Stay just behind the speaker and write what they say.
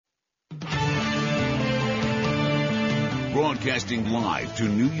Broadcasting live to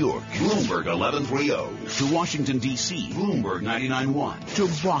New York, Bloomberg 1130. To Washington, D.C., Bloomberg 99.1. To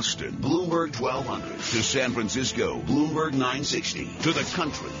Boston, Bloomberg 1200. To San Francisco, Bloomberg 960. To the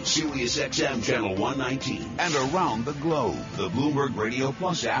country, Sirius XM Channel 119. And around the globe, the Bloomberg Radio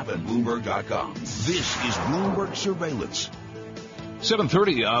Plus app and Bloomberg.com. This is Bloomberg Surveillance.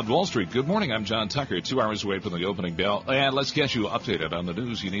 7:30 on Wall Street. Good morning. I'm John Tucker, 2 hours away from the opening bell. And let's get you updated on the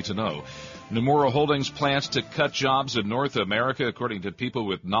news you need to know. Nomura Holdings plans to cut jobs in North America, according to people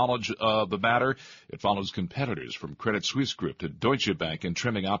with knowledge of the matter. It follows competitors from Credit Suisse Group to Deutsche Bank in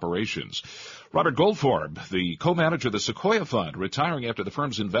trimming operations. Robert Goldfarb, the co-manager of the Sequoia Fund, retiring after the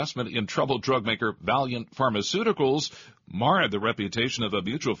firm's investment in troubled drug maker Valiant Pharmaceuticals marred the reputation of a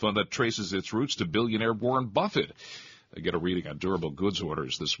mutual fund that traces its roots to billionaire Warren Buffett. I get a reading on durable goods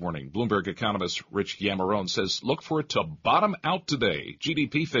orders this morning. Bloomberg economist Rich Yamarone says look for it to bottom out today.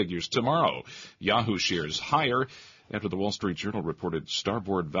 GDP figures tomorrow. Yahoo shares higher after the Wall Street Journal reported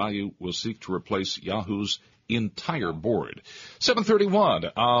Starboard Value will seek to replace Yahoo's entire board. 7:31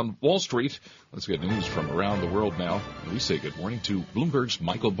 on Wall Street. Let's get news from around the world now. We say good morning to Bloomberg's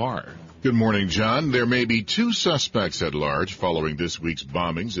Michael Barr. Good morning, John. There may be 2 suspects at large following this week's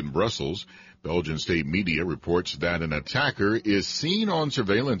bombings in Brussels. Belgian state media reports that an attacker is seen on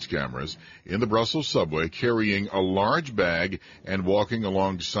surveillance cameras in the Brussels subway carrying a large bag and walking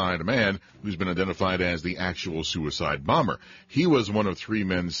alongside a man who's been identified as the actual suicide bomber. He was one of 3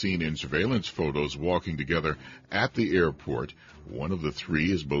 men seen in surveillance photos walking together at the airport. One of the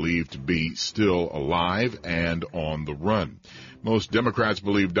 3 is believed to be still alive and on the run. Most Democrats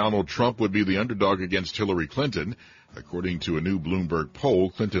believe Donald Trump would be the underdog against Hillary Clinton. According to a new Bloomberg poll,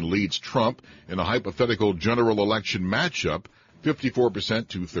 Clinton leads Trump in a hypothetical general election matchup, 54%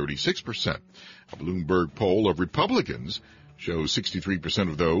 to 36%. A Bloomberg poll of Republicans shows 63%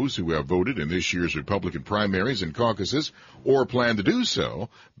 of those who have voted in this year's Republican primaries and caucuses or plan to do so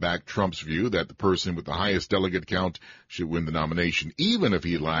back Trump's view that the person with the highest delegate count should win the nomination, even if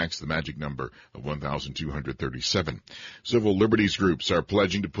he lacks the magic number of 1,237. Civil liberties groups are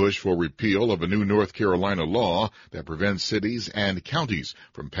pledging to push for repeal of a new North Carolina law that prevents cities and counties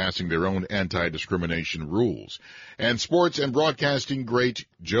from passing their own anti-discrimination rules. And sports and broadcasting great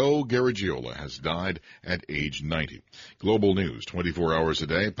Joe Garagiola has died at age 90. Global news 24 hours a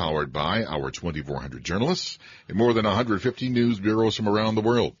day, powered by our 2,400 journalists in more than 150 news bureaus from around the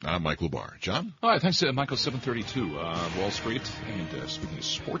world. I'm Michael Barr. John? All right, thanks, Michael. 7:32 on Wall Street. And speaking of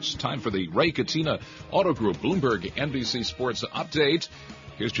sports, time for the Ray Catena Auto Group Bloomberg NBC Sports Update.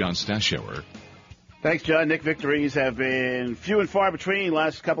 Here's John Stashower. Thanks, John. Nick, victories have been few and far between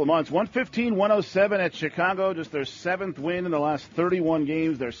last couple of months. 115-107 at Chicago, just their 7th win in the last 31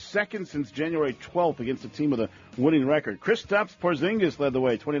 games. Their 2nd since January 12th against a team with a winning record. Kristaps Porzingis led the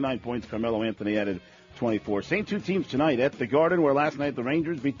way, 29 points. Carmelo Anthony added 24. Same 2 teams tonight at the Garden, where last night the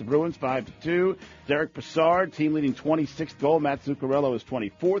Rangers beat the Bruins 5-2. Derek Brassard, team leading 26th goal. Matt Zuccarello is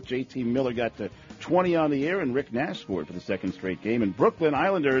 24th. JT Miller got to 20 on the year, and Rick Nash scored for the 2nd straight game. And Brooklyn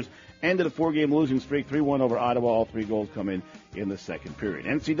Islanders ended a 4-game losing streak, 3-1 over Ottawa. All 3 goals come in the 2nd period.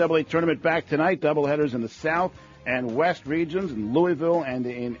 NCAA tournament back tonight. Doubleheaders in the South and West regions in Louisville and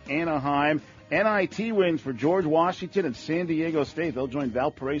in Anaheim. NIT wins for George Washington and San Diego State. They'll join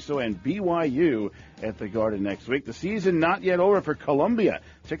Valparaiso and BYU at the Garden next week. The season not yet over for Columbia.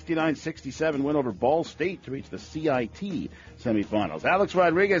 69-67 win over Ball State to reach the CIT semifinals. Alex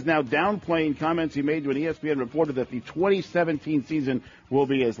Rodriguez now downplaying comments he made to an ESPN reporter that the 2017 season will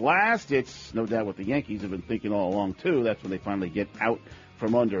be his last. It's no doubt what the Yankees have been thinking all along, too. That's when they finally get out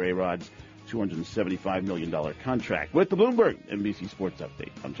from under A-Rod's $275 million contract. With the Bloomberg NBC Sports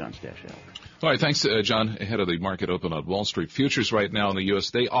Update, I'm John Stashower. All right, thanks, John. Ahead of the market open on Wall Street, futures right now in the U.S.,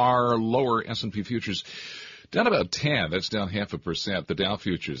 they are lower. S&P futures down about 10. That's down 0.5%. The Dow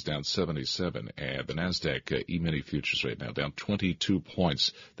futures down 77. And the NASDAQ E-mini futures right now down 22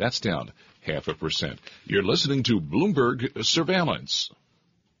 points. That's down 0.5%. You're listening to Bloomberg Surveillance.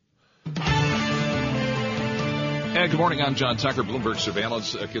 And good morning. I'm John Tucker. Bloomberg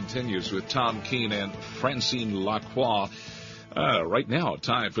Surveillance continues with Tom Keene and Francine Lacroix. Right now,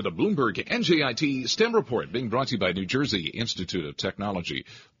 time for the Bloomberg NJIT STEM Report, being brought to you by New Jersey Institute of Technology,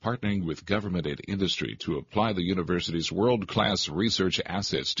 partnering with government and industry to apply the university's world-class research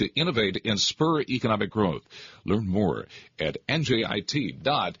assets to innovate and spur economic growth. Learn more at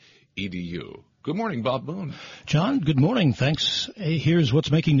njit.edu. Good morning, Bob Boone. John, good morning. Thanks. Here's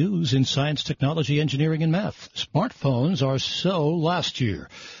what's making news in science, technology, engineering, and math. Smartphones are so last year.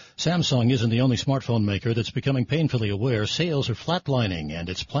 Samsung isn't the only smartphone maker that's becoming painfully aware sales are flatlining, and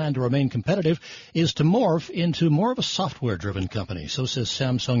its plan to remain competitive is to morph into more of a software-driven company. So says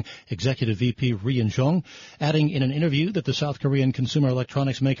Samsung Executive VP Ri Yun-jung, adding in an interview that the South Korean consumer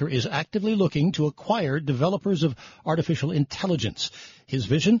electronics maker is actively looking to acquire developers of artificial intelligence. His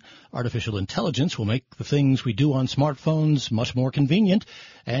vision, artificial intelligence will make the things we do on smartphones much more convenient,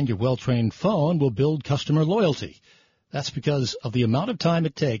 and your well-trained phone will build customer loyalty. That's because of the amount of time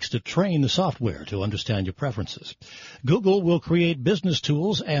it takes to train the software to understand your preferences. Google will create business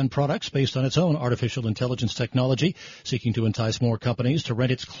tools and products based on its own artificial intelligence technology, seeking to entice more companies to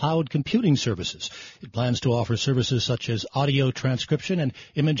rent its cloud computing services. It plans to offer services such as audio transcription and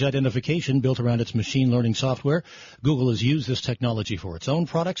image identification built around its machine learning software. Google has used this technology for its own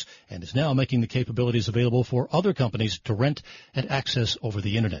products and is now making the capabilities available for other companies to rent and access over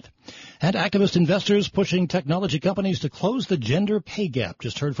the Internet. And activist investors pushing technology companies to close the gender pay gap.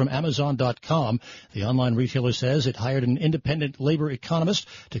 Just heard from Amazon.com. The online retailer says it hired an independent labor economist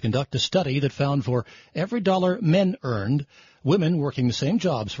to conduct a study that found for every dollar men earned, women working the same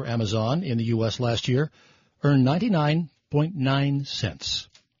jobs for Amazon in the U.S. last year earned 99.9 cents.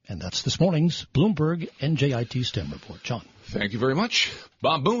 And that's this morning's Bloomberg NJIT STEM report. John. Thank you very much.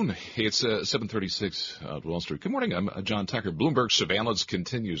 Bob Boone. It's 7:36 at Wall Street. Good morning. I'm John Tucker. Bloomberg surveillance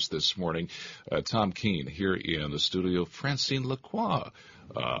continues this morning. Tom Keene here in the studio. Francine Lacroix,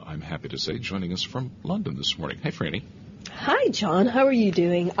 I'm happy to say, joining us from London this morning. Hey, Franny. Hi, John. How are you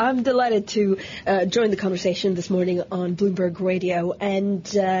doing? I'm delighted to join the conversation this morning on Bloomberg Radio, and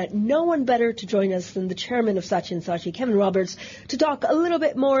no one better to join us than the chairman of Saatchi & Saatchi, Kevin Roberts, to talk a little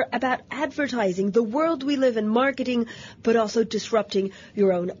bit more about advertising, the world we live in, marketing, but also disrupting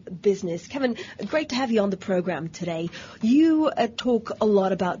your own business. Kevin, great to have you on the program today. You talk a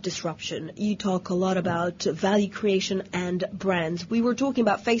lot about disruption. You talk a lot about value creation and brands. We were talking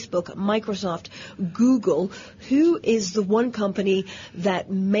about Facebook, Microsoft, Google. Who is the one company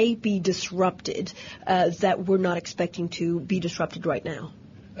that may be disrupted that we're not expecting to be disrupted right now?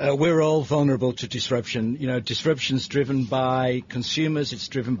 We're all vulnerable to disruption. You know, disruption's driven by consumers, it's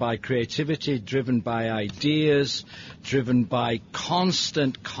driven by creativity, driven by ideas, driven by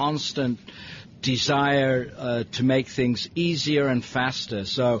constant desire to make things easier and faster.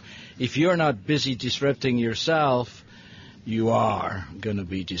 So if you're not busy disrupting yourself, you are going to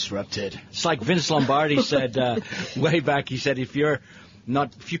be disrupted. It's like Vince Lombardi said way back. He said, if you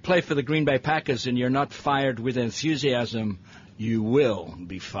play for the Green Bay Packers and you're not fired with enthusiasm, you will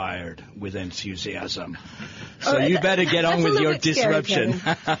be fired with enthusiasm. So you better get on with your disruption.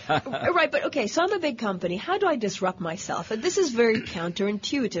 Right, but okay, so I'm a big company. How do I disrupt myself? And this is very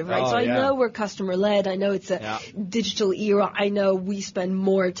counterintuitive, right? I know we're customer-led. I know it's a digital era. I know we spend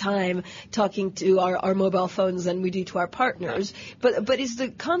more time talking to our mobile phones than we do to our partners. But is the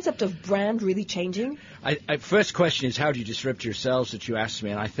concept of brand really changing? First question is, how do you disrupt yourselves that you asked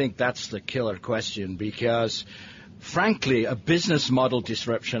me? And I think that's the killer question, because frankly, a business model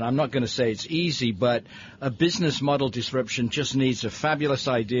disruption, I'm not going to say it's easy, but a business model disruption just needs a fabulous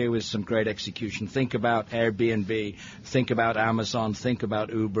idea with some great execution. Think about Airbnb, think about Amazon, think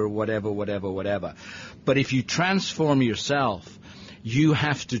about Uber, whatever. But if you transform yourself, you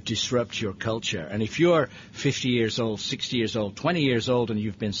have to disrupt your culture. And if you're 50 years old, 60 years old, 20 years old, and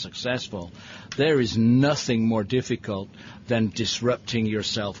you've been successful, there is nothing more difficult than disrupting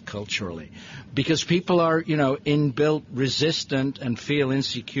yourself culturally. Because people are, inbuilt resistant and feel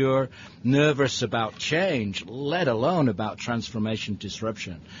insecure, nervous about change, let alone about transformation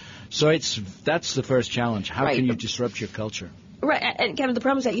disruption. So that's the first challenge. How can you disrupt your culture? Right, and Kevin, the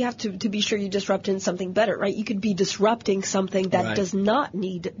problem is that you have to be sure you disrupt in something better, right? You could be disrupting something that does not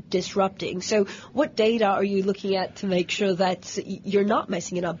need disrupting. So what data are you looking at to make sure that you're not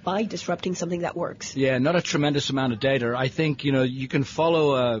messing it up by disrupting something that works? Yeah, not a tremendous amount of data. I think, you can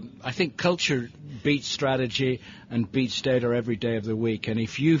follow, I think culture beats strategy and beats data every day of the week. And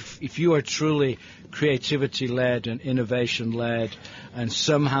if you are truly creativity-led and innovation-led, and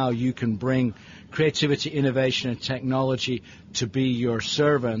somehow you can bring creativity, innovation, and technology to be your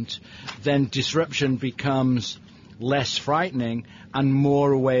servant, then disruption becomes less frightening and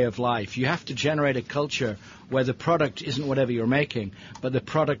more a way of life. You have to generate a culture where the product isn't whatever you're making, but the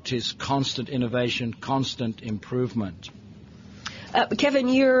product is constant innovation, constant improvement. Kevin,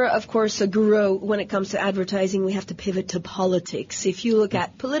 you're, of course, a guru when it comes to advertising. We have to pivot to politics. If you look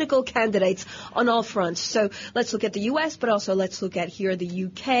at political candidates on all fronts, so let's look at the U.S., but also let's look at here the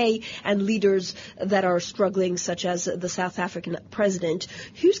U.K. and leaders that are struggling, such as the South African president.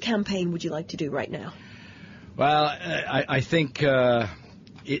 Whose campaign would you like to do right now? Well, I think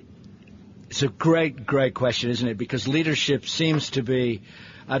it's a great question, isn't it? Because leadership seems to be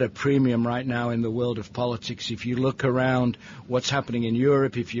at a premium right now in the world of politics. If you look around what's happening in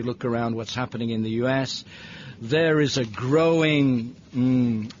Europe, if you look around what's happening in the U.S., there is a growing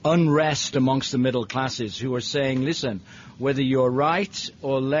unrest amongst the middle classes who are saying, listen, whether you're right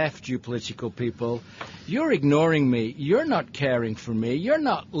or left, you political people, you're ignoring me, you're not caring for me, you're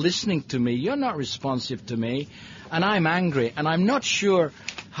not listening to me, you're not responsive to me, and I'm angry, and I'm not sure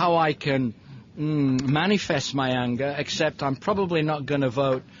how I can manifest my anger, except I'm probably not going to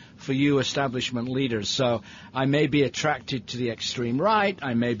vote for you establishment leaders. So I may be attracted to the extreme right,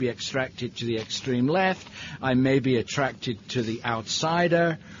 I may be attracted to the extreme left, I may be attracted to the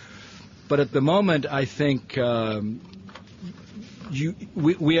outsider, but at the moment I think we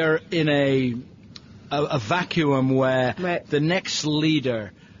are in a vacuum where the next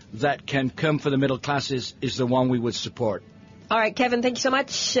leader that can come for the middle classes is the one we would support. All right, Kevin, thank you so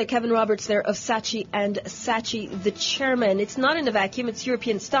much. Kevin Roberts there of Saatchi & Saatchi, the chairman. It's not in a vacuum. It's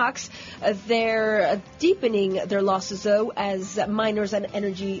European stocks. They're deepening their losses, though, as miners and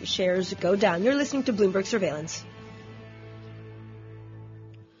energy shares go down. You're listening to Bloomberg Surveillance.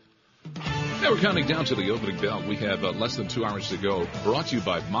 Now we're counting down to the opening bell. We have less than 2 hours to go. Brought to you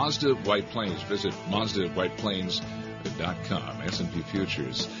by Mazda White Plains. Visit MazdaWhitePlains.com. S&P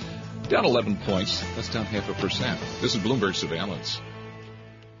Futures down 11 points. That's down 0.5%. This is Bloomberg Surveillance.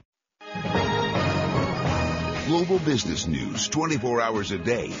 Global business news 24 hours a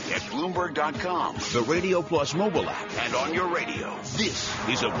day at Bloomberg.com, the Radio Plus mobile app, and on your radio. This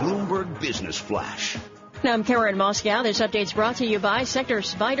is a Bloomberg Business Flash. Now, I'm Karen Moscow. This update's brought to you by Sector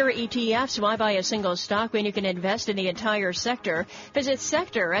Spider ETFs. Why buy a single stock when you can invest in the entire sector? Visit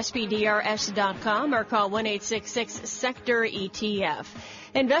sectorspdrs.com or call 1-866-SECTOR-ETF.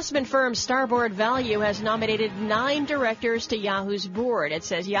 Investment firm Starboard Value has nominated 9 directors to Yahoo's board. It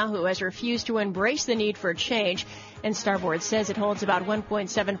says Yahoo has refused to embrace the need for change, and Starboard says it holds about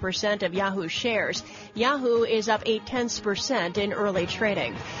 1.7% of Yahoo shares. Yahoo is up 0.8% in early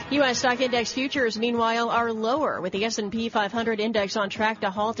trading. U.S. stock index futures, meanwhile, are lower, with the S&P 500 index on track to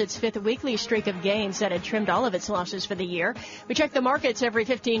halt its 5th weekly streak of gains that had trimmed all of its losses for the year. We check the markets every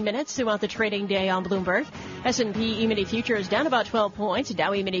 15 minutes throughout the trading day on Bloomberg. S&P E-mini futures down about 12 points.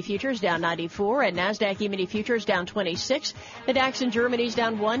 Dow E-mini futures down 94, and NASDAQ E-mini futures down 26. The DAX in Germany's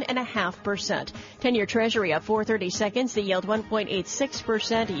down 1.5%. 10-year Treasury up 4.30 seconds. The yield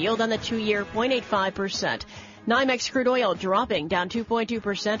 1.86%. Yield on the 2-year 0.85%. NYMEX crude oil dropping down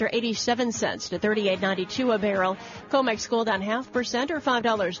 2.2% or 87 cents to $38.92 a barrel. COMEX gold down 0.5% or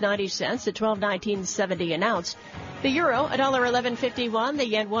 $5.90 to $12.1970 an ounce. The euro, $1.1151, the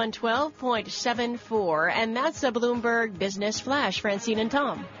yen 112.74, and that's a Bloomberg Business Flash. Francine and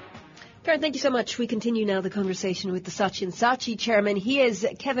Tom. Karen, thank you so much. We continue now the conversation with the Saatchi & Saatchi chairman. He is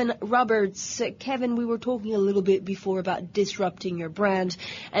Kevin Roberts. Kevin, we were talking a little bit before about disrupting your brand,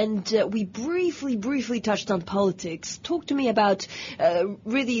 and we briefly touched on politics. Talk to me about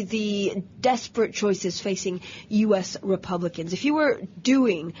really the desperate choices facing U.S. Republicans. If you were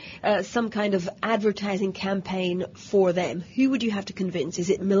doing some kind of advertising campaign for them, who would you have to convince? Is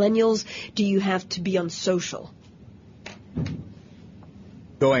it millennials? Do you have to be on social?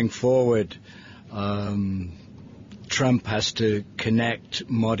 Going forward, Trump has to connect,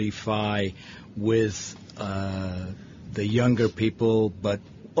 modify with the younger people, but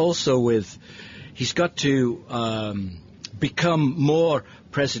also he's got to become more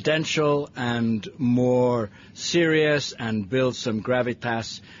presidential and more serious and build some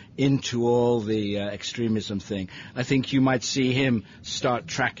gravitas into all the extremism thing. I think you might see him start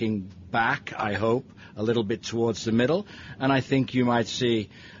tracking back, I hope, a little bit towards the middle, and I think you might see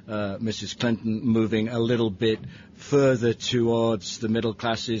Mrs. Clinton moving a little bit further towards the middle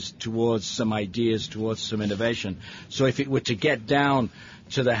classes, towards some ideas, towards some innovation. So if it were to get down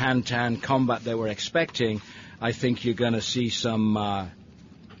to the hand-to-hand combat that we're expecting, I think you're going to see some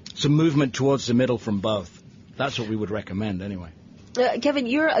movement towards the middle from both. That's what we would recommend anyway. Kevin,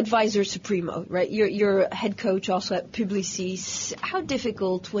 you're advisor supremo, right? You're head coach also at Publicis. How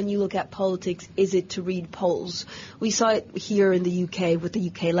difficult, when you look at politics, is it to read polls? We saw it here in the UK with the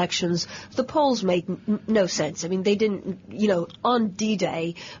UK elections. The polls made no sense. I mean, they didn't, on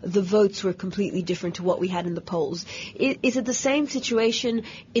D-Day, the votes were completely different to what we had in the polls. Is it the same situation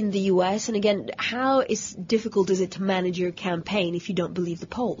in the US? And again, how difficult is it to manage your campaign if you don't believe the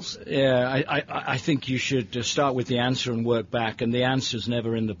polls? Yeah, I think you should start with the answer and work back. And the answer's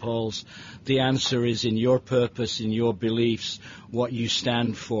never in the polls. The answer is in your purpose, in your beliefs, what you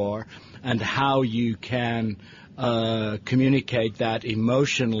stand for, and how you can communicate that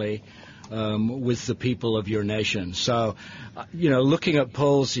emotionally with the people of your nation. So, looking at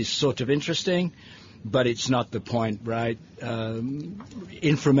polls is sort of interesting, but it's not the point, right?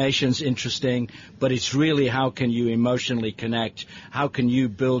 Information's interesting, but it's really how can you emotionally connect? How can you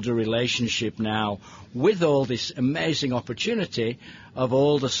build a relationship now with all this amazing opportunity of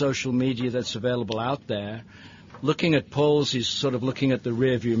all the social media that's available out there? Looking at polls is sort of looking at the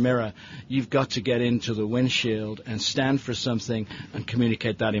rearview mirror. You've got to get into the windshield and stand for something and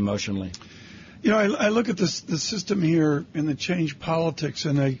communicate that emotionally. You know, I look at the system here in the change politics,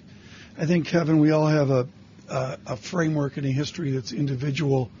 and I think, Kevin, we all have a framework and a history that's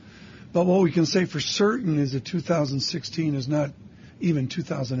individual. But what we can say for certain is that 2016 is not even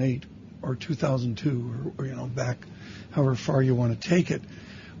 2008 or 2002 or back however far you want to take it.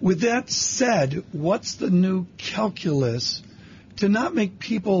 With that said, what's the new calculus to not make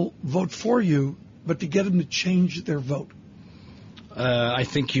people vote for you, but to get them to change their vote? I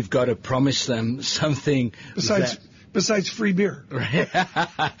think you've got to promise them something besides free beer.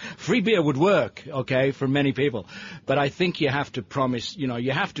 Free beer would work, okay, for many people. But I think you have to promise,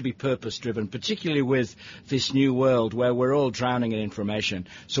 you have to be purpose-driven, particularly with this new world where we're all drowning in information.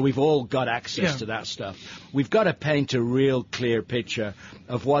 So we've all got access to that stuff. We've got to paint a real clear picture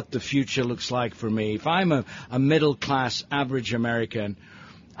of what the future looks like for me. If I'm a middle-class, average American,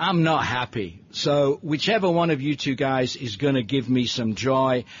 I'm not happy. So whichever one of you two guys is going to give me some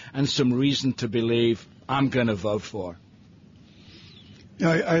joy and some reason to believe, I'm going to vote for.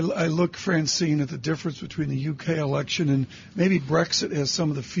 I look, Francine, at the difference between the UK election and maybe Brexit has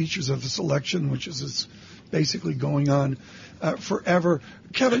some of the features of this election, which is it's basically going on forever.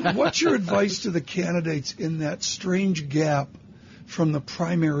 Kevin, what's your advice to the candidates in that strange gap from the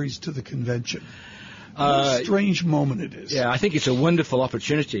primaries to the convention? What a strange moment it is. Yeah, I think it's a wonderful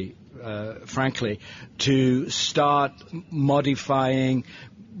opportunity, frankly, to start modifying,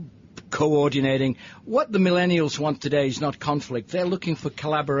 coordinating. What the millennials want today is not conflict. They're looking for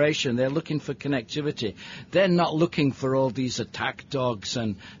collaboration. They're looking for connectivity. They're not looking for all these attack dogs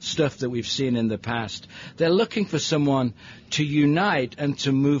and stuff that we've seen in the past. They're looking for someone to unite and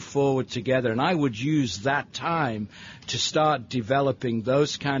to move forward together. And I would use that time to start developing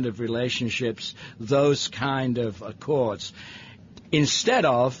those kind of relationships, those kind of accords, instead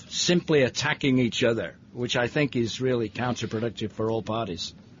of simply attacking each other, which I think is really counterproductive for all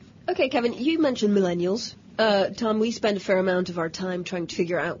parties. Okay, Kevin, you mentioned millennials. Tom, we spend a fair amount of our time trying to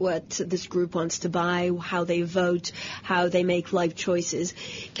figure out what this group wants to buy, how they vote, how they make life choices.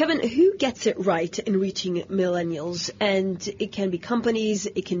 Kevin, who gets it right in reaching millennials? And it can be companies,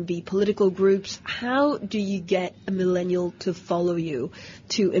 it can be political groups. How do you get a millennial to follow you,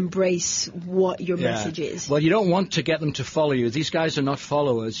 to embrace what your message is? Well, you don't want to get them to follow you. These guys are not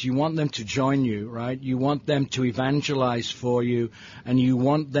followers. You want them to join you, right? You want them to evangelize for you, and you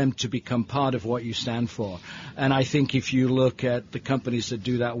want them to become part of what you stand for. And I think if you look at the companies that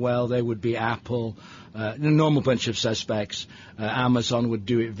do that well, they would be Apple, a normal bunch of suspects. Amazon would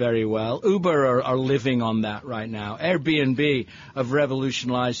do it very well. Uber are living on that right now. Airbnb have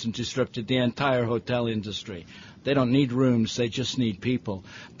revolutionized and disrupted the entire hotel industry. They don't need rooms, they just need people.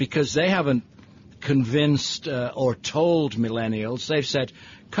 Because they haven't convinced or told millennials. They've said,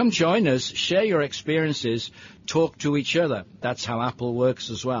 come join us, share your experiences, talk to each other. That's how Apple works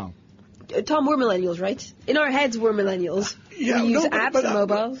as well. Tom, we're millennials, right? In our heads, we're millennials. Yeah, we use apps and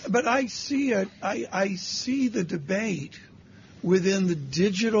mobiles. But I see it. I see the debate within the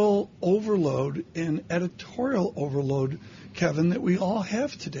digital overload and editorial overload, Kevin, that we all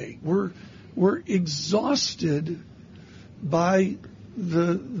have today. We're exhausted by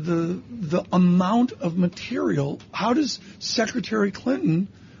the amount of material. How does Secretary Clinton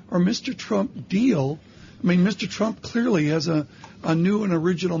or Mr. Trump deal? I mean, Mr. Trump clearly has a new and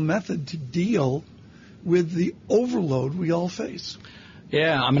original method to deal with the overload we all face.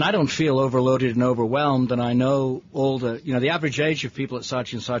 Yeah, I mean, I don't feel overloaded and overwhelmed, and I know all the average age of people at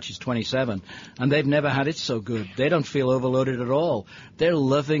Saatchi & Saatchi is 27, and they've never had it so good. They don't feel overloaded at all. They're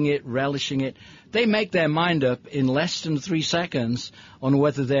loving it, relishing it. They make their mind up in less than 3 seconds on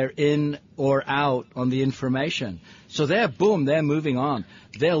whether they're in or out on the information. So they're moving on.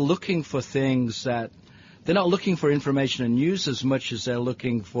 They're looking for things that they're not looking for information and news as much as they're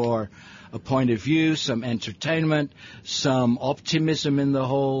looking for a point of view, some entertainment, some optimism in the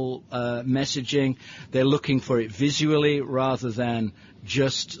whole messaging. They're looking for it visually rather than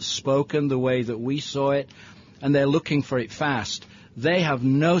just spoken the way that we saw it. And they're looking for it fast. They have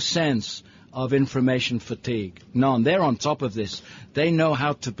no sense of information fatigue. None. They're on top of this. They know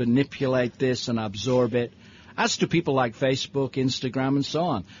how to manipulate this and absorb it. As do people like Facebook, Instagram, and so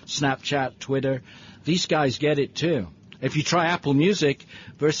on. Snapchat, Twitter. These guys get it too. If you try Apple Music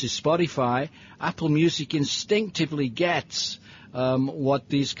versus Spotify, Apple Music instinctively gets what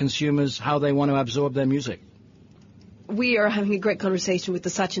these consumers, how they want to absorb their music. We are having a great conversation with the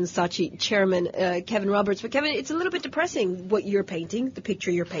Saatchi & Saatchi chairman, Kevin Roberts. But Kevin, it's a little bit depressing what you're painting, the picture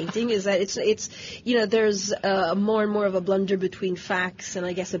you're painting, is that it's there's more and more of a blunder between facts and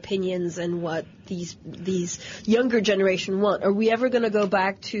I guess opinions and what these younger generation want. Are we ever going to go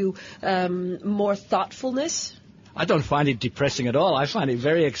back to more thoughtfulness? I don't find it depressing at all. I find it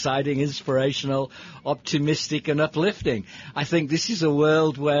very exciting, inspirational, optimistic, and uplifting. I think this is a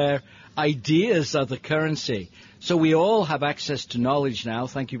world where ideas are the currency. So we all have access to knowledge now.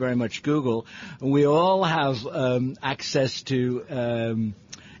 Thank you very much, Google. And we all have access to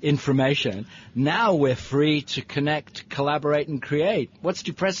information. Now we're free to connect, collaborate, and create. What's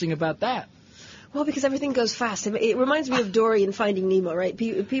depressing about that? Well, because everything goes fast. It reminds me of Dory in Finding Nemo, right?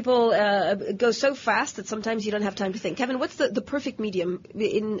 People go so fast that sometimes you don't have time to think. Kevin, what's the perfect medium?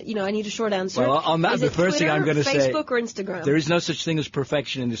 I need a short answer. Well, on that, is the it first Twitter, thing I'm going to say, Facebook or Instagram? There is no such thing as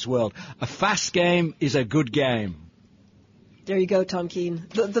perfection in this world. A fast game is a good game. There you go, Tom Keene.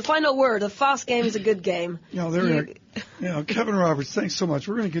 The final word, a fast game is a good game. Kevin Roberts, thanks so much.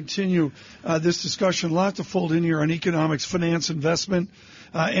 We're going to continue this discussion. A lot to fold in here on economics, finance, investment,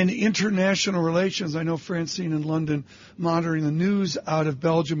 and international relations. I know Francine in London monitoring the news out of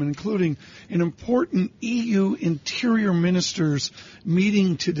Belgium, including an important EU interior ministers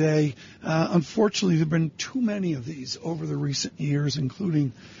meeting today. Unfortunately, there have been too many of these over the recent years,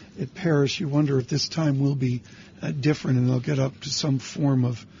 including at Paris. You wonder if this time will be different and they'll get up to some form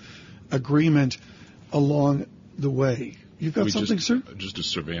of agreement along the way. You've got something, sir? Just a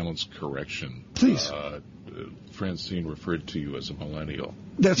surveillance correction. Please. Francine referred to you as a millennial.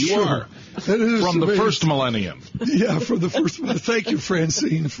 That's you true. are. From the first millennium. Yeah, from the first. Thank you,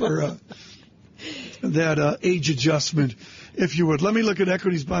 Francine, for that age adjustment, if you would. Let me look at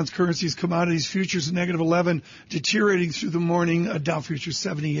equities, bonds, currencies, commodities, futures, -11, deteriorating through the morning. Dow futures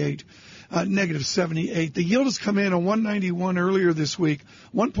 78. -78. The yield has come in on 191 earlier this week,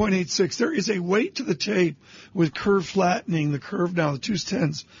 1.86. There is a weight to the tape with curve flattening. The curve now, the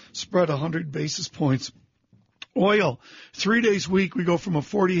 2s10s spread 100 basis points. Oil, 3 days week, we go from a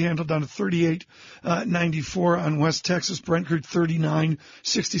 40 handle down to 38.94 on West Texas. Brent crude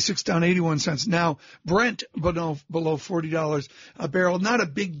 39.66 down 81 cents. Now Brent below $40 a barrel. Not a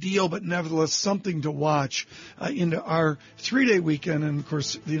big deal, but nevertheless something to watch into our 3-day weekend, and of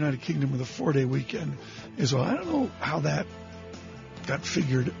course the United Kingdom with a 4-day weekend as well. I don't know how that got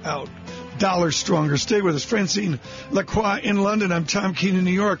figured out. Dollar stronger. Stay with us. Francine Lacroix in London. I'm Tom Keene in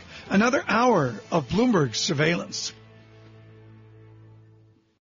New York. Another hour of Bloomberg surveillance.